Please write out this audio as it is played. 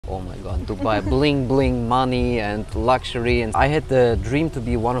oh my god, Dubai, bling bling, money and luxury. And I had the dream to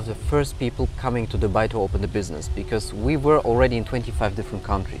be one of the first people coming to Dubai to open the business, because we were already in 25 different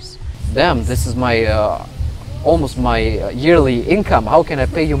countries. Damn, this is my almost my yearly income. How can I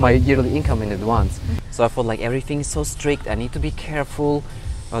pay you my yearly income in advance? So I felt like everything is so strict. I need to be careful.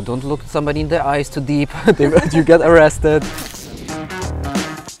 Don't look somebody in the eyes too deep. You get arrested.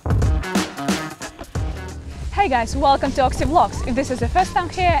 Hey guys, welcome to Oksy Vlogs. If this is the first time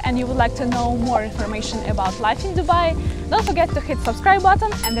here and you would like to know more information about life in Dubai, don't forget to hit subscribe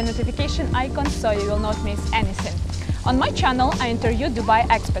button and the notification icon so you will not miss anything. On my channel, I interview Dubai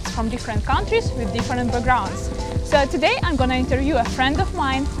expats from different countries with different backgrounds. So today I'm gonna interview a friend of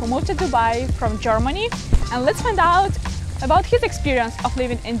mine who moved to Dubai from Germany, and let's find out about his experience of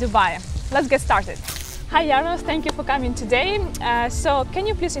living in Dubai. Let's get started. Hi Jaros, thank you for coming today. So can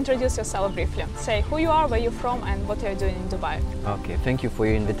you please introduce yourself briefly? Say who you are, where you're from and what you're doing in Dubai. Okay, thank you for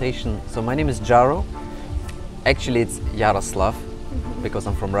your invitation. So my name is Jaro. Actually it's Yaroslav, because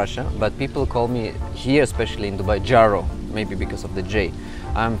I'm from Russia, but people call me here, especially in Dubai, Jaro, maybe because of the J.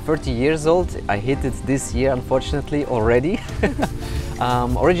 I'm 30 years old. I hit it this year, unfortunately, already.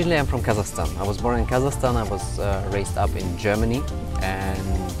 Originally I'm from Kazakhstan. I was born in Kazakhstan. I was raised up in Germany,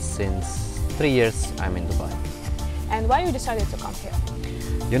 and since 3 years I'm in Dubai. And why you decided to come here?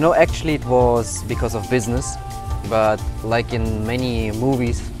 You know, actually it was because of business, but like in many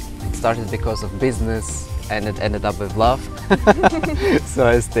movies, it started because of business and it ended up with love. So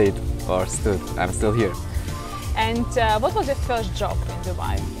I stayed, or stood. I'm still here. And what was your first job in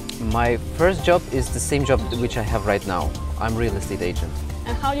Dubai? My first job is the same job which I have right now. I'm a real estate agent.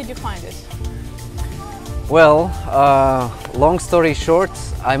 And how did you find it? Well, long story short,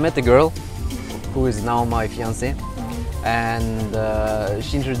 I met a girl who is now my fiancée, and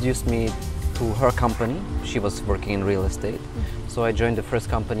she introduced me to her company. She was working in real estate, so I joined the first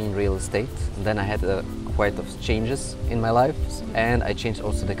company in real estate. Then I had quite of changes in my life, and I changed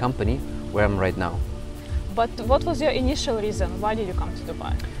also the company where I'm right now. But what was your initial reason? Why did you come to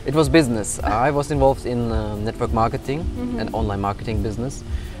Dubai? It was business. I was involved in network marketing and online marketing business.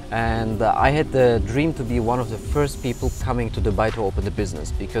 And I had the dream to be one of the first people coming to Dubai to open the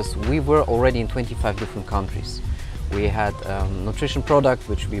business, because we were already in 25 different countries. We had nutrition product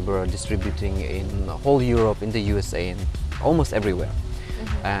which we were distributing in whole Europe, in the USA, and almost everywhere.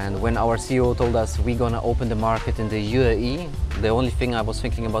 And when our CEO told us we're gonna open the market in the UAE, the only thing I was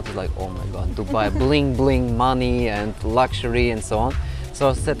thinking about was like, oh my god, Dubai, bling bling, money and luxury and so on. So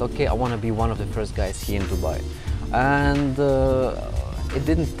I said, okay, I want to be one of the first guys here in Dubai. And it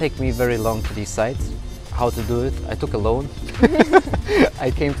didn't take me very long to decide how to do it. I took a loan.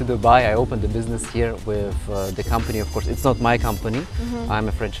 I came to Dubai, I opened the business here with the company. Of course, it's not my company. I'm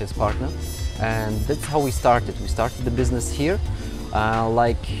a franchise partner. And that's how we started. We started the business here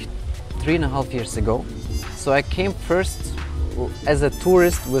like 3.5 years ago. So I came first as a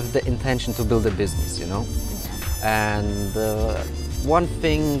tourist with the intention to build a business, you know. And one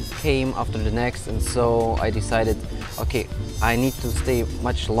thing came after the next, and so I decided, okay, I need to stay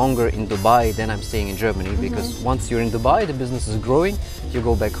much longer in Dubai than I'm staying in Germany, because once you're in Dubai, the business is growing, you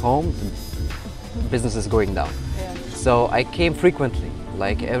go back home, the business is going down. Yeah. So I came frequently,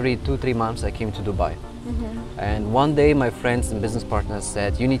 like every 2-3 months I came to Dubai. And one day my friends and business partners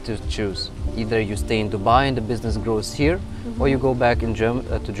said, you need to choose. Either you stay in Dubai and the business grows here, or you go back in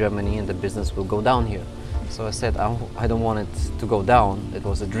to Germany and the business will go down here. So I said, I don't want it to go down. It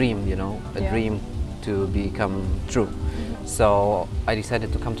was a dream, you know, a dream to become true. So I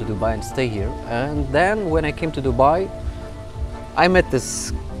decided to come to Dubai and stay here. And then when I came to Dubai, I met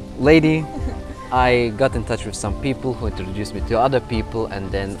this lady. I got in touch with some people who introduced me to other people,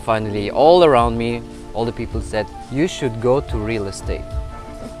 and then finally all around me, all the people said, you should go to real estate.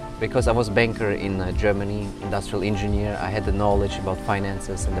 Because I was banker in Germany, industrial engineer, I had the knowledge about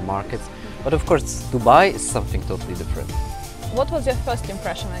finances and the markets. But of course, Dubai is something totally different. What was your first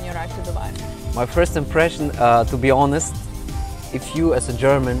impression when you arrived to Dubai? My first impression, to be honest, if you as a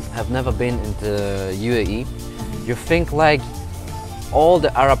German have never been in the UAE, you think like all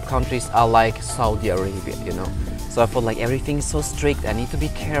the Arab countries are like Saudi Arabia, you know. So I felt like everything is so strict, I need to be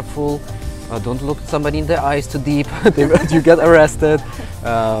careful. Don't look somebody in the eyes too deep, you get arrested.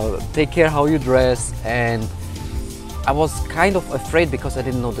 Take care how you dress. And I was kind of afraid because I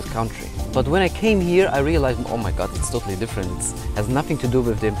didn't know this country. But when I came here, I realized, oh my god, it's totally different. It has nothing to do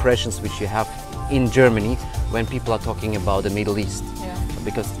with the impressions which you have in Germany when people are talking about the Middle East. Yeah.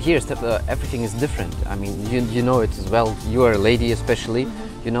 Because here everything is different. I mean, you know it as well. You are a lady especially.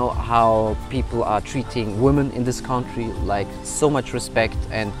 You know how people are treating women in this country, like so much respect,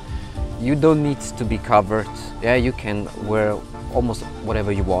 and you don't need to be covered. Yeah, you can wear almost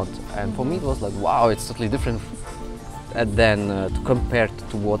whatever you want. And for me it was like, wow, it's totally different than to compare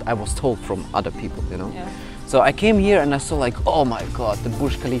to what I was told from other people, you know. Yeah. So I came here and I saw like, oh my god, the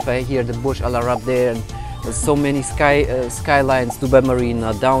Burj Khalifa here, the Burj Al Arab there, and there's so many skylines, Dubai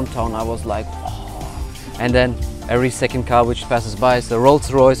Marina, downtown. I was like, oh. And then every second car which passes by is a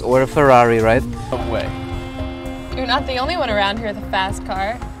Rolls Royce or a Ferrari, right? No way. You're not the only one around here with a fast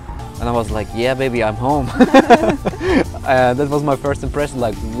car. And I was like, yeah, baby, I'm home. That was my first impression,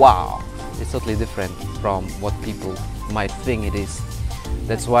 like, wow, it's totally different from what people might think it is.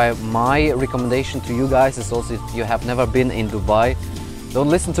 That's why my recommendation to you guys is also, if you have never been in Dubai, don't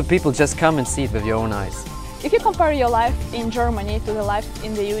listen to people, just come and see it with your own eyes. If you compare your life in Germany to the life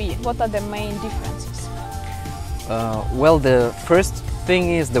in the UAE, what are the main differences? Well, the first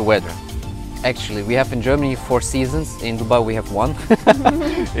thing is the weather. Actually, we have in Germany 4 seasons, in Dubai we have 1.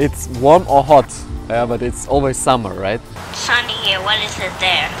 It's warm or hot, but it's always summer, right? Sunny here, what is it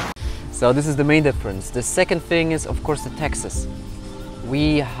there? So this is the main difference. The second thing is, of course, the taxes.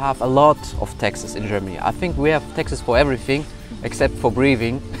 We have a lot of taxes in Germany. I think we have taxes for everything except for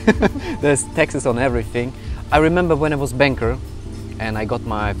breathing. There's taxes on everything. I remember when I was banker and I got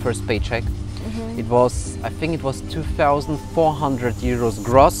my first paycheck. It was, I think it was 2,400 euros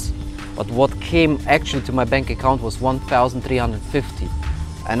gross, but what came actually to my bank account was 1,350.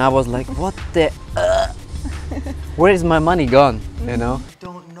 And I was like, what the where is my money gone, you know? I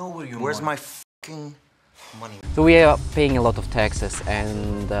don't know where's my fucking money. So we are paying a lot of taxes,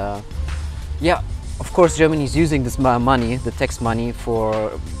 and yeah, of course Germany is using this money, the tax money,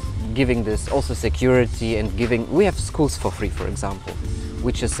 for giving this also security and giving, we have schools for free, for example,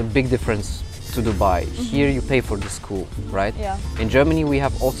 which is a big difference to Dubai. Here you pay for the school, right? Yeah. In Germany we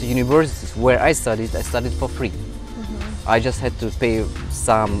have also universities. Where I studied for free. I just had to pay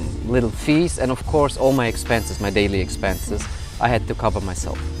some little fees, and of course all my expenses, my daily expenses, I had to cover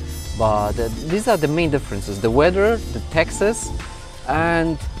myself. But these are the main differences: the weather, the taxes,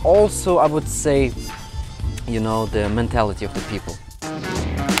 and also I would say, you know, the mentality of the people.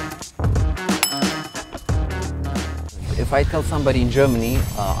 If I tell somebody in Germany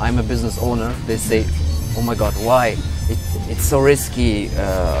I'm a business owner, they say, oh my god, why? It's so risky,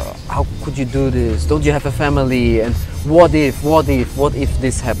 how could you do this? Don't you have a family? And what if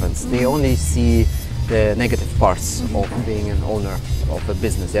this happens? They only see the negative parts of being an owner of a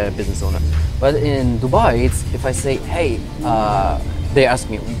business, a business owner. But in Dubai, it's, if I say, hey, they ask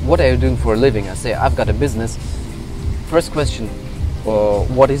me, what are you doing for a living? I say, I've got a business. First question,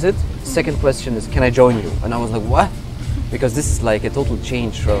 what is it? Second question is, can I join you? And I was like, what? Because this is like a total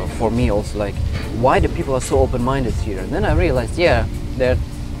change for me also, like, why the people are so open-minded here. And then I realized, yeah, there,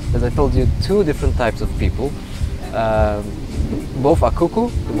 as I told you, 2 different types of people. Both are cuckoo.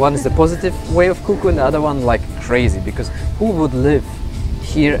 One is the positive way of cuckoo, and the other one like crazy, because who would live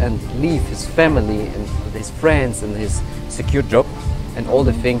here and leave his family and his friends and his secure job and all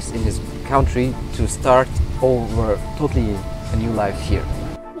the things in his country to start over totally a new life here?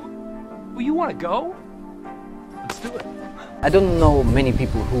 Well, you want to go? Let's do it. I don't know many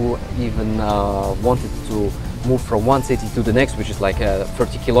people who even wanted to move from one city to the next, which is like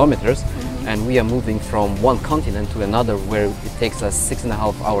 30 kilometers, and we are moving from one continent to another where it takes us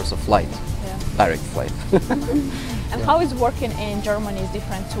 6.5 hours of flight, direct flight. And how is working in Germany is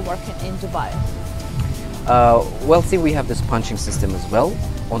different to working in Dubai? Well, see, we have this punching system as well.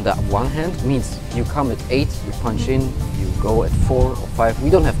 On the one hand, means you come at 8, you punch in, you go at 4 or 5. We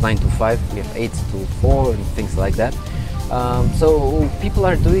don't have 9 to 5, we have 8 to 4 and things like that. So people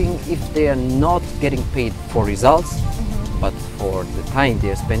are doing, if they are not getting paid for results, but for the time they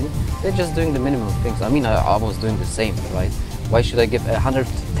are spending, they're just doing the minimum things. I mean, I was doing the same, right? Why should I give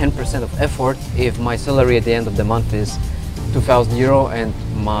 110% of effort if my salary at the end of the month is 2,000 euro and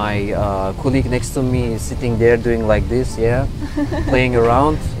my colleague next to me is sitting there doing like this, playing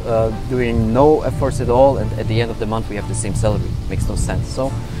around, doing no efforts at all, and at the end of the month we have the same salary. Makes no sense.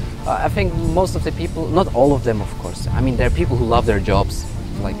 So I think most of the people, not all of them of course, I mean there are people who love their jobs,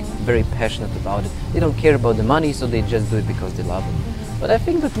 like very passionate about it. They don't care about the money, so they just do it because they love it. But I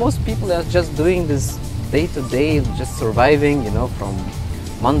think that most people are just doing this day to day, just surviving, you know, from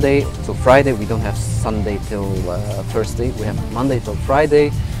Monday to Friday. We don't have Sunday till Thursday, we have Monday till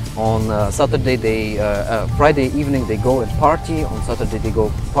Friday. On Saturday, Friday evening they go and party, on Saturday they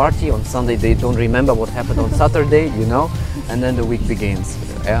go party, on Sunday they don't remember what happened on Saturday, you know, and then the week begins.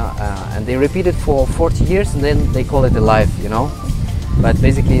 And they repeat it for 40 years and then they call it a life, you know. But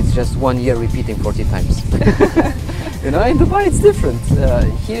basically it's just 1 year repeating 40 times. You know, in Dubai it's different.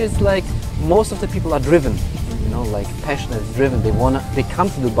 Here it's like most of the people are driven, you know, like passionate, driven. They come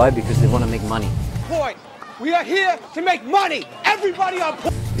to Dubai because they want to make money. Point We are here to make money. Everybody on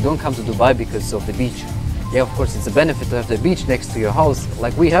board. You don't come to Dubai because of the beach. Yeah, of course, it's a benefit to have the beach next to your house,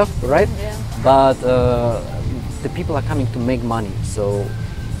 like we have, right? Yeah. But the people are coming to make money. So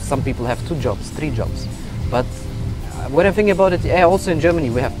some people have 2 jobs, 3 jobs. But when I think about it, yeah, also in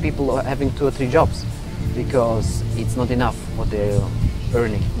Germany we have people having 2 or 3 jobs because it's not enough what they're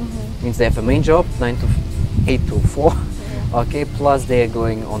earning. Means they have a main job, 8 to 4, okay, plus they're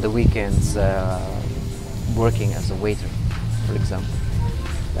going on the weekends working as a waiter, for example.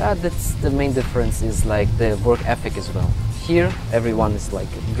 That's the main difference, is like the work ethic as well. Here everyone is like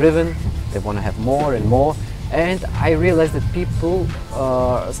driven, they want to have more and more, and I realized that people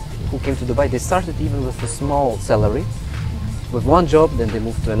who came to Dubai, they started even with a small salary, with 1 job, then they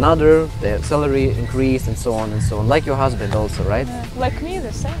moved to another, their salary increased and so on and so on, like your husband also, right? Like me,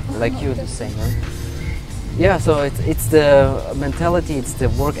 the same. Like you, the same, right? Yeah, so it's the mentality, it's the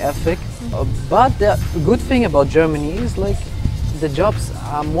work ethic, but the good thing about Germany is like the jobs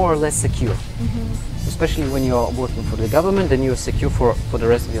are more or less secure. Especially when you're working for the government, then you're secure for the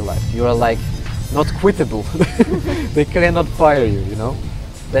rest of your life. You are like not quittable. They cannot fire you, you know?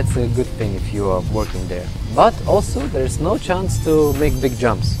 That's a good thing if you are working there. But also there's no chance to make big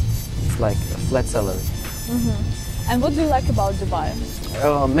jumps. It's like a flat salary. And what do you like about Dubai?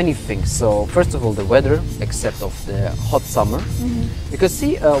 Many things. So first of all, the weather, except of the hot summer. Because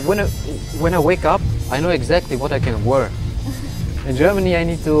see, when I wake up, I know exactly what I can wear. In Germany, I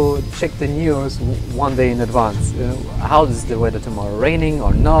need to check the news 1 day in advance. You know, how is the weather tomorrow, raining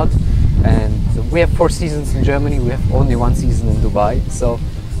or not? And we have 4 seasons in Germany. We have only 1 season in Dubai. So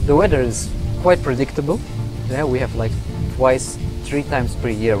the weather is quite predictable. Yeah, we have like 3 times per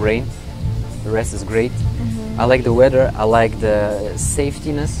year rain. The rest is great. I like the weather. I like the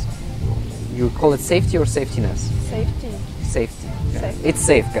safetiness. You call it safety or safetiness? Safety. Safety. Yeah. Safe. It's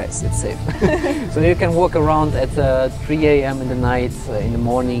safe, guys. It's safe. So you can walk around at 3 a.m. in the night, in the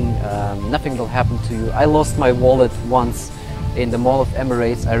morning. Nothing will happen to you. I lost my wallet once in the Mall of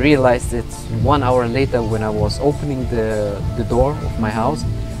Emirates. I realized it 1 hour later when I was opening the door of my house,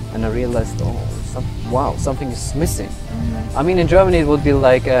 and I realized, oh, wow, something is missing. I mean, in Germany it would be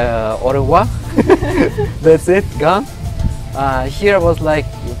like au revoir. That's it, gone. Here I was like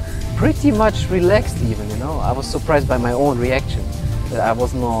pretty much relaxed even, you know. I was surprised by my own reaction. I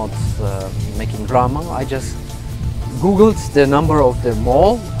was not making drama. I just Googled the number of the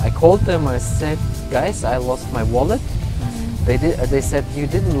mall. I called them. I said, guys, I lost my wallet. They said, you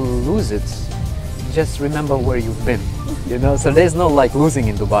didn't lose it. Just remember where you've been. You know, so there's no like losing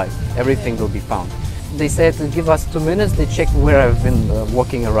in Dubai. Everything will be found. They said, give us 2 minutes. They checked where I've been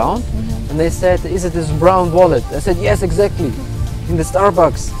walking around. And they said, is it this brown wallet? I said, yes, exactly. In the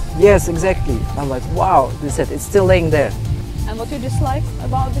Starbucks. Yes, exactly. I'm like, wow. They said, it's still laying there. And what you dislike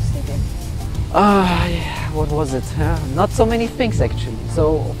about the city? Yeah, what was it? Not so many things actually.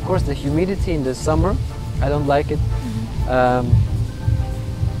 So, of course, the humidity in the summer, I don't like it.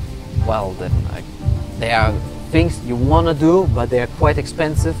 Well, then there are things you want to do, but they are quite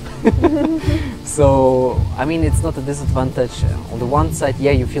expensive. So, I mean, it's not a disadvantage. On the one side,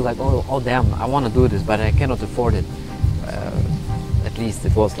 yeah, you feel like, oh damn, I want to do this, but I cannot afford it. At least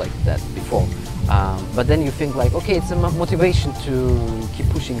it was like that before. But then you think like, okay, it's a motivation to keep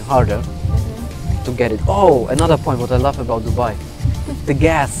pushing harder to get it. Oh, another point, what I love about Dubai, the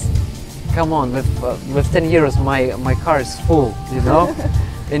gas. Come on, with 10 euros, my car is full, you know?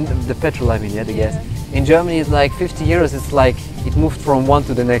 In the petrol, I mean, yeah, the gas. In Germany, it's like 50 euros, it's like it moved from one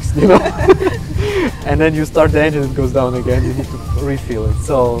to the next, you know? And then you start the engine, it goes down again, you need to refill it.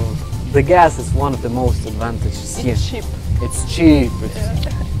 So the gas is one of the most advantages here. It's cheap. It's cheap,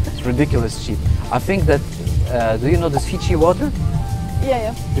 it's ridiculous cheap. I think that, do you know this Fiji water?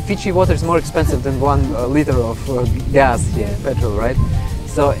 Yeah. The Fiji water is more expensive than 1 liter of gas here, petrol, right?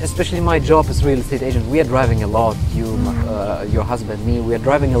 So, especially my job as real estate agent, we are driving a lot. You, your husband, me, we are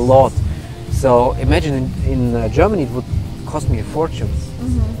driving a lot. So, imagine in Germany it would cost me a fortune.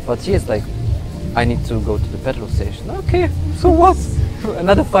 But here it's like, I need to go to the petrol station. Okay, so what?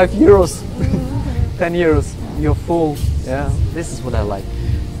 Another 5 euros, 10 euros, you're full. Yeah, this is what I like.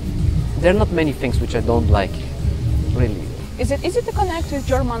 There are not many things which I don't like, really. Is it easy to connect with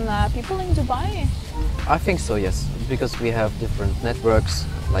German people in Dubai? I think so, yes, because we have different networks,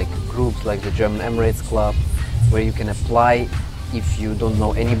 like groups like the German Emirates Club, where you can apply. If you don't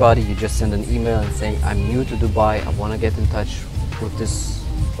know anybody, you just send an email and say, I'm new to Dubai, I want to get in touch with this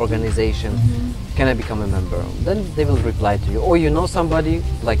organization, can I become a member? Then they will reply to you. Or you know somebody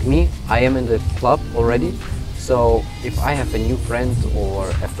like me, I am in the club already, so if I have a new friend or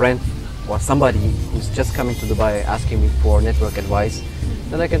a friend or somebody who's just coming to Dubai asking me for network advice,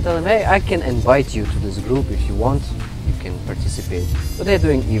 then I can tell them, hey, I can invite you to this group if you want. You can participate. But they're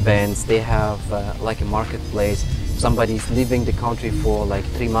doing events. They have like a marketplace. Somebody's leaving the country for like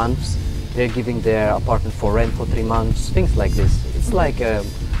 3 months. They're giving their apartment for rent for 3 months. Things like this. It's like a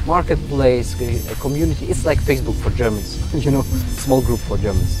marketplace, a community. It's like Facebook for Germans. You know, small group for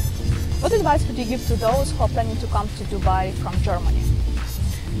Germans. What advice would you give to those who are planning to come to Dubai from Germany?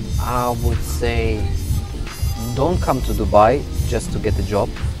 I would say, don't come to Dubai just to get a job.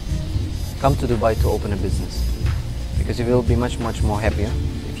 Come to Dubai to open a business, because you will be much more happier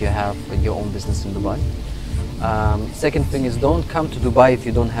if you have your own business in Dubai. Second thing is, don't come to Dubai if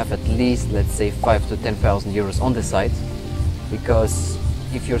you don't have at least, let's say, 5,000 to 10,000 euros on the side, because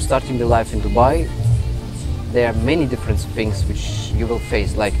if you're starting the life in Dubai, there are many different things which you will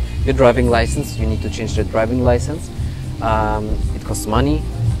face, like your driving license. You need to change the driving license. It costs money.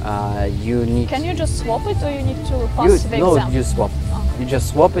 You need. Can you just swap it, or you need to pass the no, exam? you swap. Oh. You just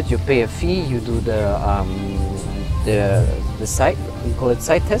swap it. You pay a fee. You do the site. You call it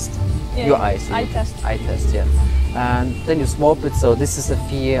site test. Yeah, your eyes. eye test. Eye test. Yeah. And then you swap it. So this is a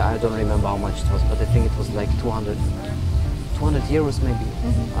fee. I don't remember how much it was, but I think it was like 200 euros maybe.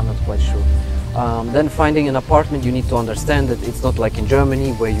 I'm not quite sure. Then finding an apartment, you need to understand that it's not like in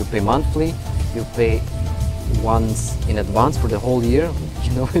Germany where you pay monthly. You pay once in advance for the whole year,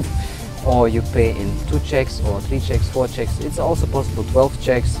 you know, or you pay in 2 checks or 3 checks, 4 checks. It's also possible 12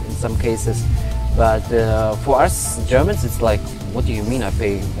 checks in some cases. But for us Germans, it's like, what do you mean I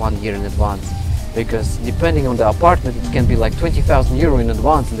pay 1 year in advance? Because depending on the apartment, it can be like 20,000 euro in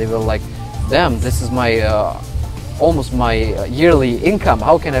advance, and they were like, damn, this is my almost my yearly income.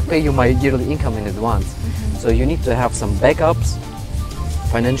 How can I pay you my yearly income in advance? So you need to have some backups,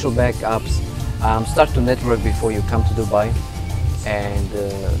 financial backups. Start to network before you come to Dubai, and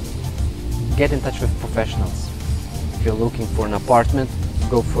get in touch with professionals. If you're looking for an apartment,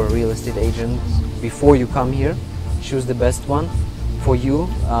 go for a real estate agent before you come here. Choose the best one for you.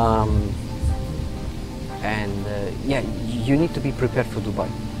 Yeah, you need to be prepared for Dubai,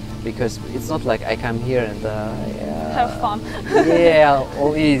 because it's not like I come here and Have fun. yeah,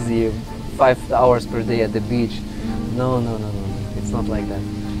 all easy, 5 hours per day at the beach. No, it's not like that.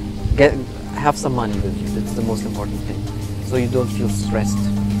 Have some money with you. That's the most important thing, so you don't feel stressed.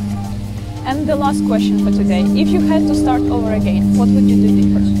 And the last question for today: if you had to start over again, what would you do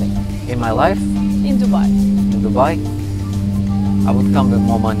differently? In my life, In Dubai. in Dubai, I would come with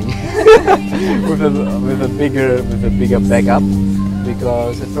more money, with a bigger backup,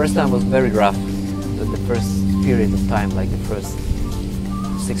 because the first time was very rough. The first period of time, like the first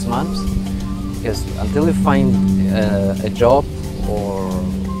 6 months, because until you find a job or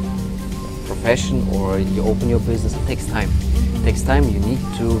profession, or you open your business, it takes time. It takes time. You need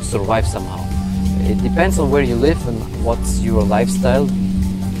to survive somehow. It depends on where you live and what's your lifestyle.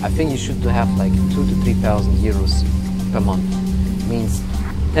 I think you should have like 2,000 to 3,000 euros per month. Means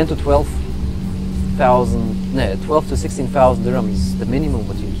 10 to 12,000, no, 12 to 16,000 dirhams is the minimum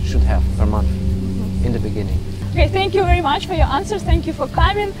what you should have per month in the beginning. Okay, thank you very much for your answers. Thank you for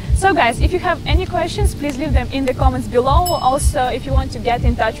coming. So guys, if you have any questions, please leave them in the comments below. Also, if you want to get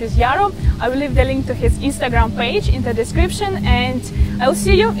in touch with Yaro, I will leave the link to his Instagram page in the description, and I will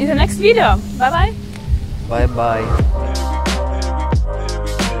see you in the next video. Bye bye. Bye bye.